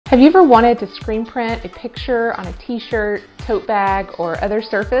Have you ever wanted to screen print a picture on a t-shirt, tote bag, or other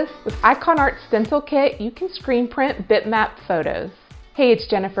surface? With IKONART Stencil Kit, you can screen print bitmap photos. Hey, it's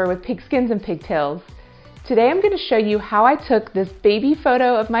Jennifer with Pigskins and Pigtails. Today I'm going to show you how I took this baby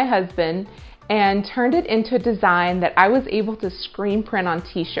photo of my husband and turned it into a design that I was able to screen print on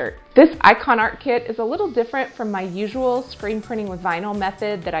t-shirt. This IKONART kit is a little different from my usual screen printing with vinyl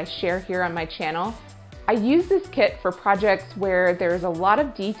method that I share here on my channel. I use this kit for projects where there's a lot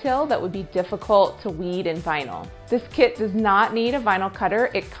of detail that would be difficult to weed in vinyl. This kit does not need a vinyl cutter.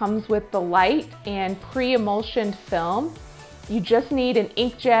 It comes with the light and pre-emulsioned film. You just need an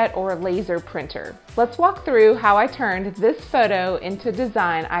inkjet or a laser printer. Let's walk through how I turned this photo into a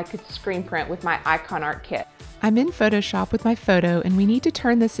design I could screen print with my IKONART kit. I'm in Photoshop with my photo and we need to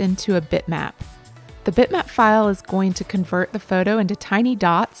turn this into a bitmap. The bitmap file is going to convert the photo into tiny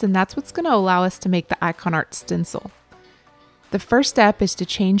dots, and that's what's going to allow us to make the IKONART stencil. The first step is to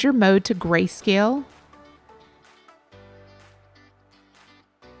change your mode to grayscale.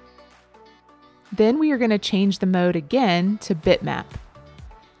 Then we are going to change the mode again to bitmap.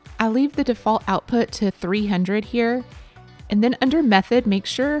 I leave the default output to 300 here, and then under method, make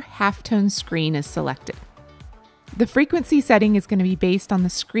sure halftone screen is selected. The frequency setting is going to be based on the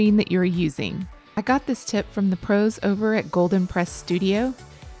screen that you're using. I got this tip from the pros over at Golden Press Studio.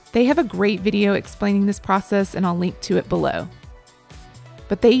 They have a great video explaining this process and I'll link to it below.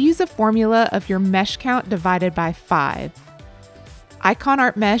 But they use a formula of your mesh count divided by 5.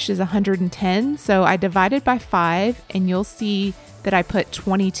 IKONART mesh is 110, so I divided by 5 and you'll see that I put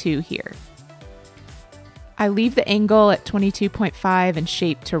 22 here. I leave the angle at 22.5 and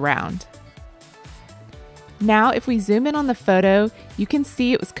shape to round. Now, if we zoom in on the photo, you can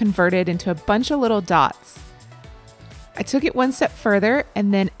see it was converted into a bunch of little dots. I took it one step further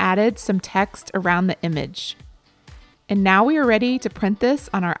and then added some text around the image. And now we are ready to print this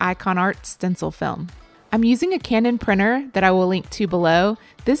on our IKONART stencil film. I'm using a Canon printer that I will link to below.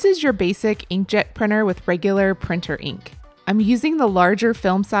 This is your basic inkjet printer with regular printer ink. I'm using the larger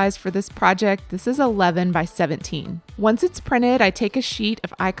film size for this project. This is 11 by 17. Once it's printed, I take a sheet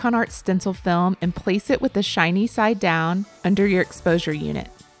of IKONART stencil film and place it with the shiny side down under your exposure unit.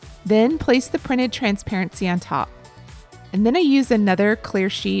 Then place the printed transparency on top. And then I use another clear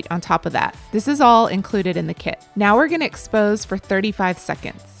sheet on top of that. This is all included in the kit. Now we're going to expose for 35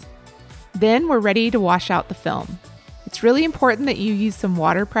 seconds. Then we're ready to wash out the film. It's really important that you use some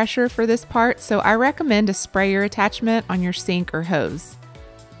water pressure for this part, so I recommend a sprayer attachment on your sink or hose.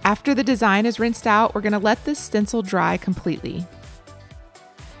 After the design is rinsed out, we're going to let this stencil dry completely.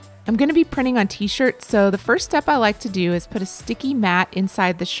 I'm going to be printing on t-shirts, so the first step I like to do is put a sticky mat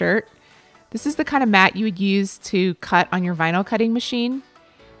inside the shirt. This is the kind of mat you would use to cut on your vinyl cutting machine.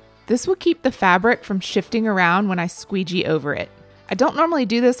 This will keep the fabric from shifting around when I squeegee over it. I don't normally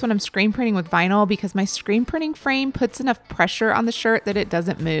do this when I'm screen printing with vinyl because my screen printing frame puts enough pressure on the shirt that it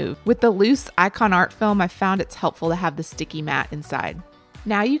doesn't move. With the loose IKONART film, I found it's helpful to have the sticky mat inside.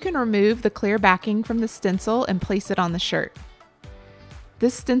 Now you can remove the clear backing from the stencil and place it on the shirt.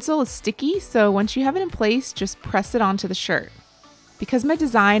 This stencil is sticky, so once you have it in place, just press it onto the shirt. Because my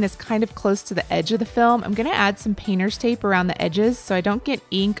design is kind of close to the edge of the film, I'm going to add some painter's tape around the edges so I don't get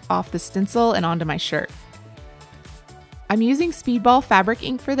ink off the stencil and onto my shirt. I'm using Speedball fabric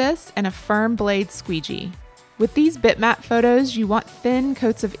ink for this and a firm blade squeegee. With these bitmap photos, you want thin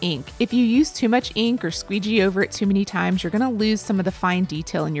coats of ink. If you use too much ink or squeegee over it too many times, you're going to lose some of the fine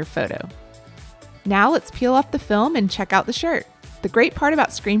detail in your photo. Now let's peel off the film and check out the shirt. The great part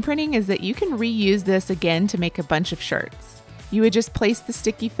about screen printing is that you can reuse this again to make a bunch of shirts. You would just place the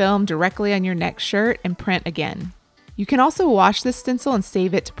sticky film directly on your next shirt and print again. You can also wash this stencil and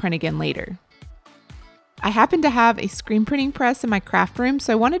save it to print again later. I happen to have a screen printing press in my craft room,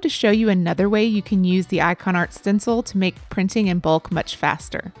 so I wanted to show you another way you can use the IKONART stencil to make printing in bulk much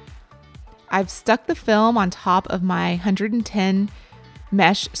faster. I've stuck the film on top of my 110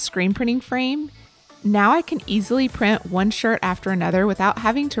 mesh screen printing frame. Now I can easily print one shirt after another without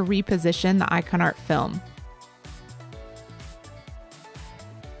having to reposition the IKONART film.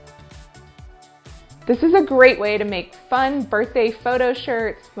 This is a great way to make fun birthday photo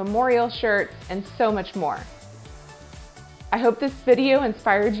shirts, memorial shirts, and so much more. I hope this video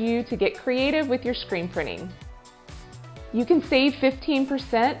inspired you to get creative with your screen printing. You can save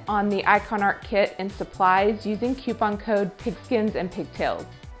 15% on the IKONART kit and supplies using coupon code PIGSKINSANDPIGTAILS.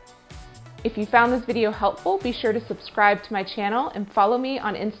 If you found this video helpful, be sure to subscribe to my channel and follow me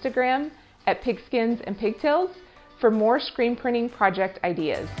on Instagram at PIGSKINSANDPIGTAILS for more screen printing project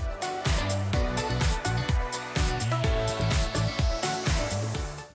ideas.